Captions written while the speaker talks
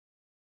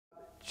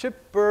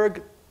Chip,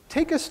 Bergh,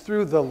 take us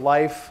through the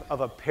life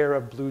of a pair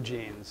of blue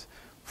jeans,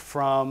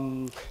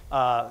 from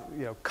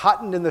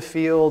cotton in the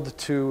field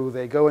to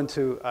they go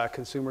into a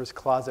consumer's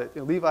closet.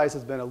 Levi's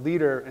has been a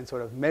leader in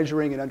sort of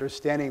measuring and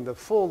understanding the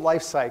full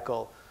life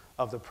cycle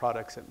of the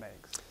products it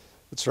makes.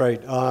 That's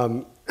right.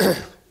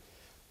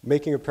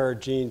 Making a pair of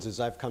jeans, as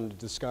I've come to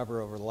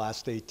discover over the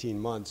last 18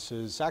 months,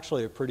 is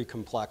actually a pretty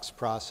complex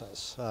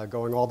process,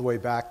 going all the way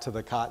back to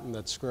the cotton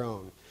that's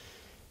grown.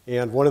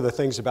 And one of the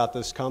things about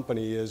this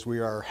company is we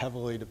are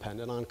heavily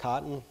dependent on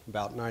cotton.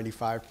 About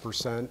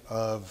 95%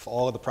 of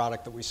all of the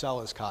product that we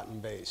sell is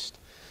cotton-based.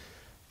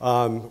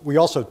 We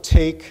also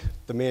take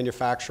the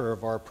manufacture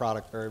of our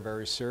product very,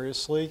 very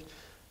seriously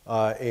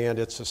and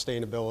its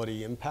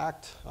sustainability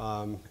impact.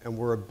 And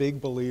we're a big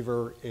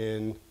believer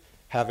in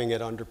having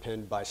it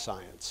underpinned by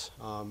science.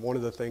 One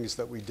of the things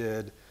that we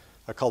did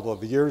a couple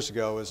of years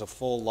ago is a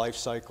full life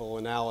cycle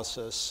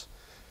analysis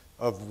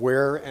of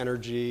where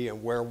energy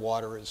and where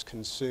water is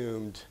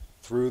consumed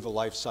through the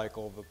life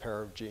cycle of a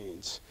pair of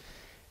jeans.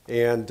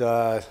 And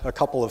a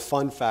couple of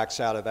fun facts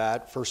out of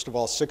that. First of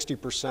all,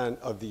 60%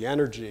 of the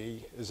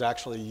energy is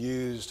actually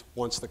used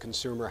once the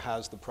consumer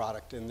has the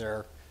product in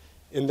their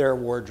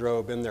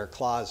wardrobe, in their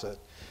closet.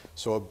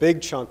 So a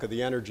big chunk of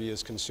the energy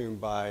is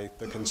consumed by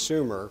the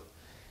consumer.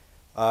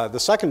 The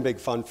second big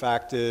fun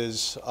fact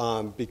is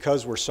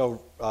because we're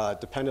so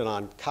dependent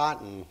on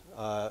cotton,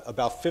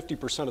 about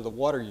 50% of the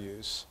water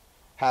use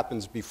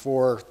happens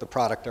before the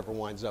product ever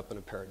winds up in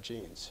a pair of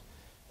jeans.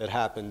 It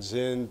happens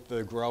in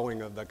the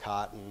growing of the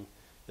cotton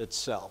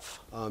itself.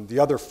 The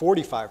other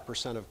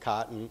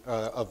 45%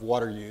 of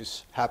water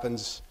use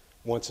happens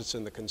once it's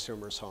in the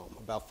consumer's home.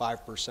 About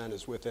 5%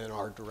 is within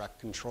our direct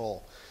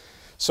control.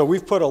 So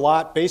we've put a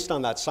lot, based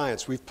on that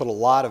science, we've put a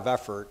lot of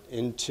effort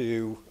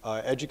into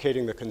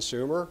educating the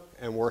consumer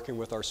and working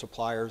with our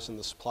suppliers in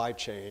the supply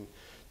chain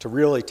to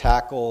really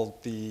tackle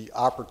the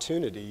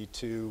opportunity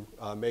to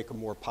make a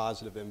more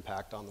positive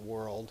impact on the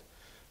world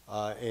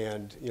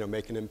and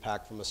make an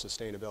impact from a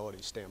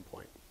sustainability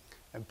standpoint.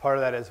 And part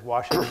of that is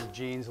washing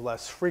jeans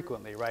less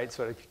frequently, right?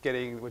 Sort of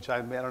getting, which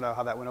I don't know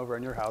how that went over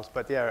in your house,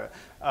 but yeah.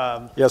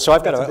 Yeah, so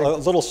I've got a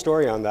little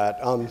story on that.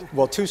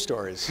 Well, two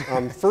stories.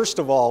 First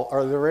of all,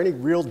 are there any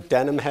real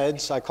denim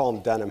heads? I call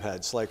them denim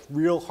heads, like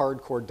real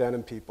hardcore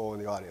denim people in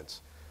the audience.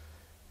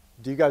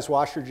 Do you guys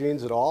wash your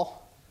jeans at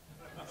all?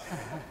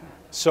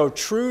 So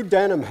true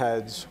denim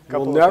heads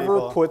will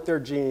never put their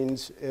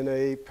jeans in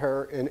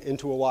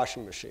into a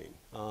washing machine.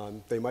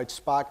 They might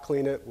spot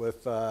clean it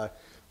with a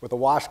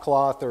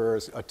washcloth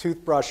or a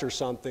toothbrush or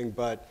something,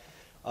 but...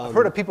 I've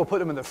heard of people put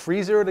them in the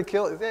freezer to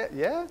kill. Is that,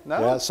 yeah? No?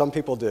 Yeah, some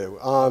people do.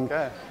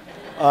 Okay.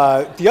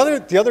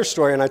 The other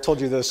story, and I told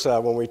you this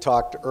when we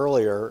talked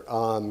earlier,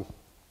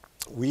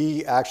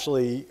 we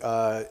actually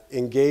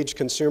engage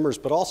consumers,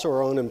 but also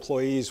our own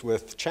employees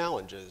with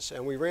challenges.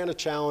 And we ran a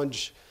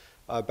challenge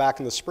back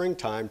in the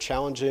springtime,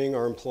 challenging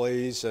our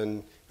employees,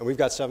 and we've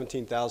got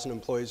 17,000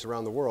 employees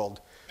around the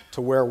world,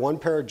 to wear one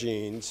pair of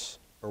jeans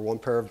or one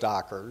pair of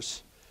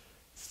Dockers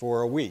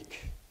for a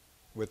week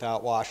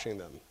without washing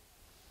them.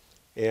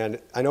 And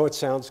I know it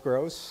sounds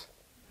gross.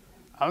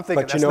 I'm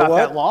thinking that's not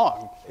that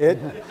long.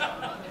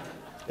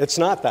 It's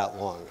not that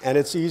long, and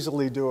it's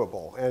easily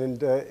doable.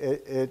 And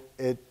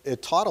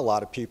it taught a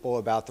lot of people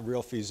about the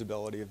real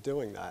feasibility of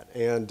doing that.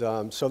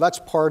 And so that's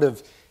part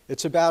of,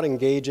 it's about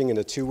engaging in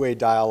a two-way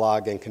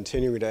dialogue and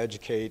continuing to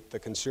educate the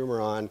consumer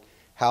on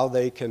how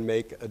they can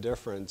make a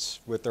difference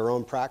with their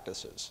own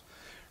practices.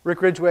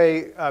 Rick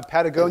Ridgeway,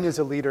 Patagonia is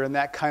a leader in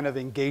that kind of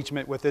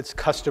engagement with its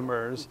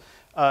customers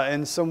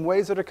in some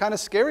ways that are kind of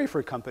scary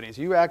for companies.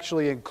 You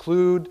actually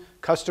include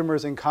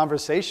customers in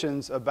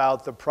conversations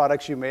about the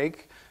products you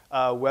make,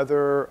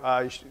 whether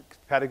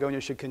Patagonia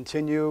should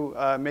continue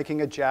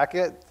making a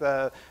jacket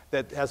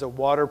that has a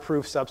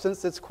waterproof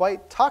substance that's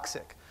quite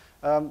toxic.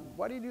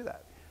 Why do you do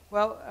that?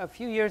 Well, a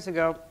few years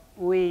ago,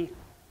 we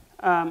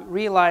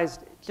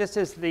realized, just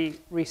as the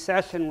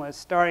recession was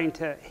starting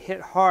to hit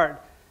hard,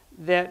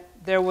 that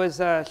there was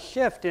a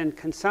shift in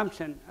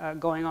consumption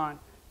going on,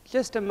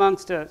 just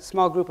amongst a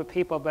small group of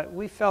people, but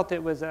we felt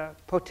it was a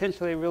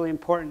potentially really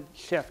important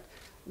shift,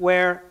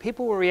 where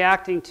people were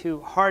reacting to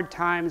hard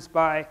times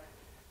by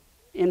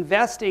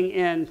investing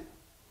in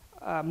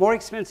more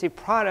expensive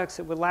products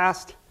that would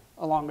last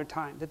a longer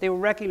time, that they were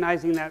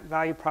recognizing that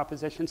value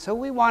proposition. So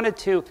we wanted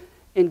to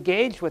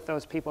engage with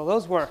those people.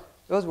 Those were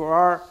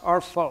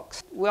our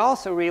folks. We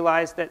also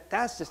realized that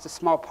that's just a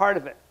small part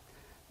of it,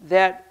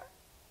 that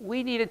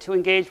we needed to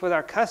engage with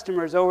our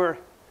customers over,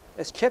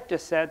 as Chip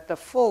just said, the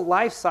full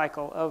life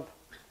cycle of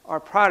our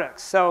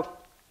products. So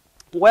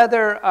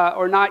whether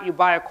or not you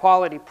buy a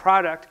quality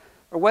product,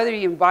 or whether you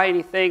even buy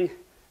anything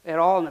at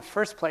all in the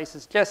first place,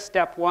 is just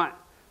step one.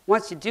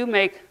 Once you do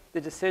make the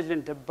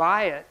decision to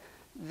buy it,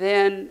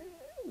 then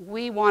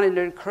we wanted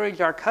to encourage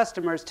our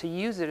customers to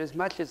use it as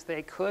much as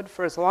they could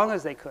for as long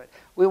as they could.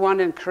 We wanted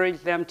to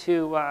encourage them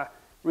to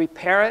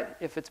repair it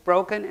if it's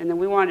broken, and then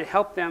we wanted to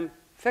help them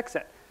fix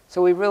it.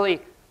 So we really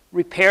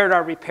repaired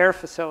our repair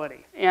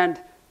facility. And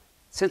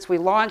since we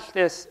launched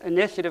this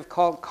initiative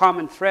called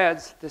Common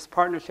Threads, this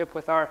partnership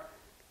with our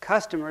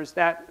customers,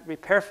 that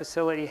repair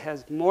facility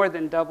has more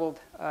than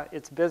doubled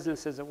its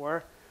business, as it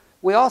were.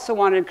 We also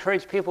want to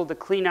encourage people to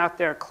clean out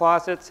their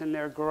closets and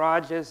their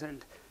garages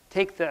and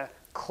take the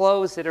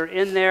clothes that are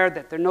in there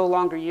that they're no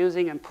longer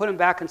using and put them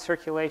back in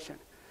circulation.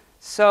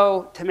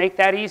 So to make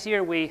that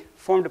easier, we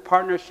formed a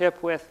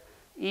partnership with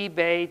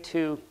eBay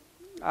to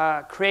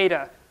create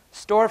a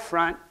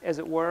storefront, as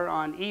it were,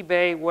 on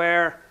eBay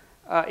where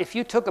if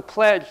you took a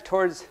pledge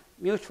towards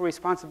mutual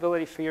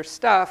responsibility for your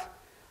stuff,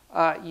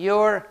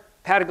 your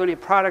Patagonia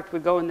product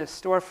would go in this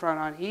storefront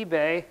on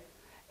eBay,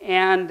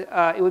 and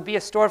it would be a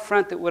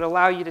storefront that would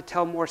allow you to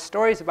tell more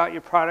stories about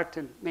your product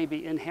and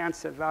maybe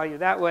enhance the value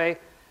that way.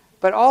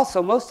 But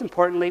also, most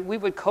importantly, we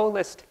would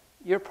co-list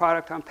your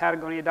product on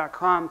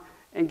Patagonia.com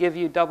and give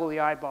you double the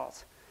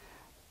eyeballs.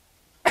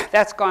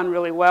 That's gone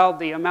really well.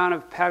 The amount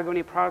of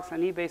Patagonia products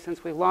on eBay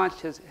since we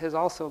launched has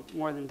also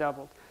more than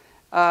doubled.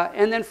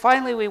 And then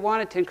finally, we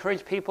wanted to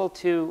encourage people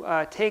to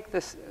take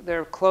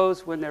their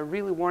clothes when they're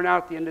really worn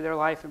out at the end of their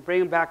life and bring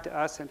them back to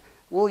us, and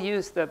we'll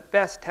use the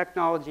best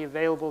technology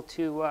available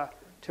to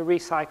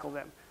recycle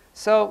them.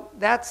 So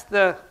that's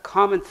the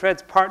Common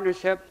Threads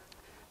partnership.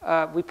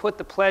 We put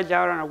the pledge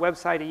out on our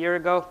website a year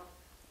ago.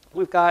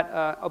 We've got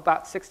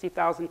about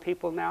 60,000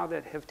 people now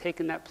that have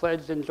taken that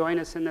pledge and joined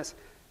us in this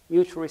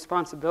mutual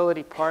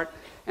responsibility part.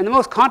 And the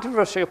most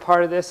controversial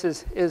part of this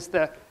is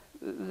the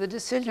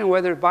decision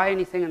whether to buy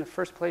anything in the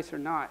first place or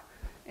not.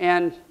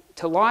 And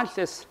to launch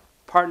this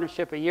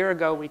partnership a year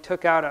ago, we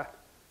took out a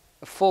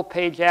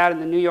full-page ad in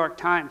the New York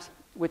Times,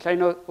 which I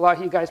know a lot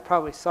of you guys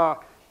probably saw.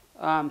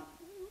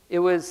 It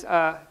was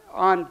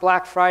on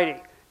Black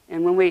Friday.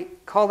 And when we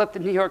called up the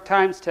New York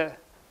Times to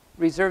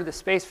reserve the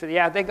space for the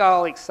ad, they got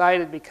all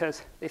excited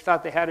because they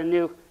thought they had a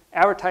new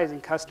advertising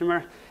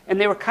customer.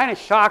 And they were kind of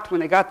shocked when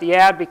they got the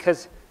ad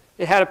because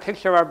it had a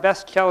picture of our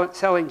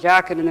best-selling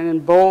jacket, and then in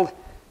bold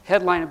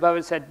headline above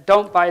it said,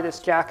 "Don't buy this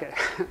jacket."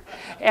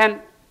 And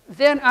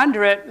then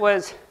under it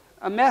was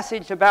a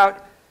message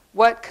about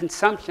what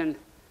consumption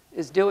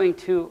is doing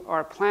to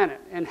our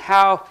planet and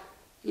how,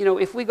 you know,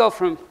 if we go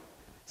from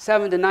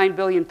 7 to 9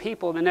 billion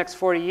people in the next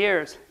 40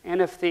 years,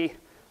 and if the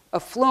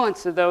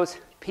affluence of those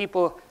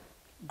people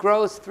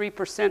grows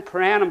 3%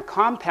 per annum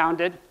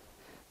compounded,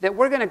 that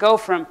we're going to go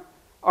from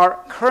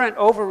our current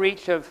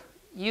overreach of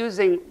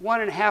using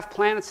 1.5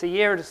 planets a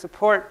year to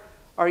support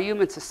our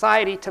human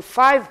society to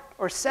 5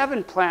 or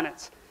 7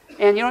 planets.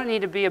 And you don't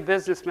need to be a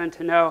businessman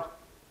to know,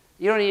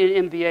 you don't need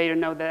an MBA to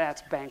know that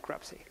that's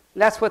bankruptcy.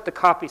 And that's what the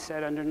copy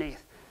said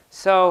underneath.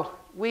 So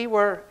we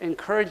were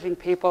encouraging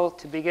people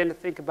to begin to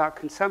think about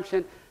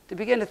consumption, to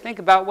begin to think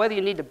about whether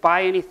you need to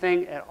buy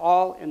anything at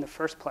all in the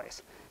first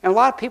place. And a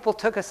lot of people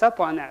took us up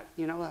on that,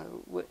 you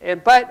know,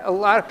 but a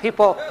lot of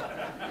people...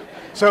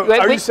 So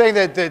are you saying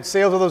that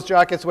sales of those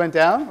jackets went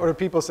down, or did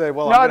people say,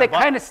 well, no, they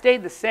kind of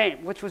stayed the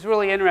same, which was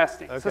really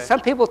interesting. Okay. So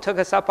some people took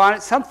us up on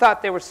it. Some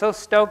thought they were so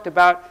stoked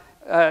about,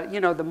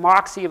 you know, the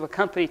moxie of a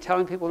company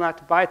telling people not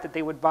to buy it that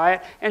they would buy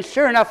it. And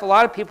sure enough, a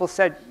lot of people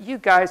said, you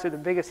guys are the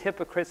biggest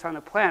hypocrites on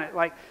the planet.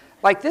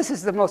 Like this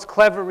is the most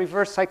clever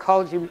reverse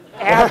psychology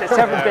ad that's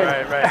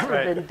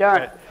ever been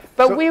done. Right.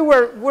 But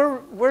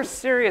so we're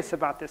serious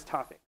about this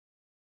topic.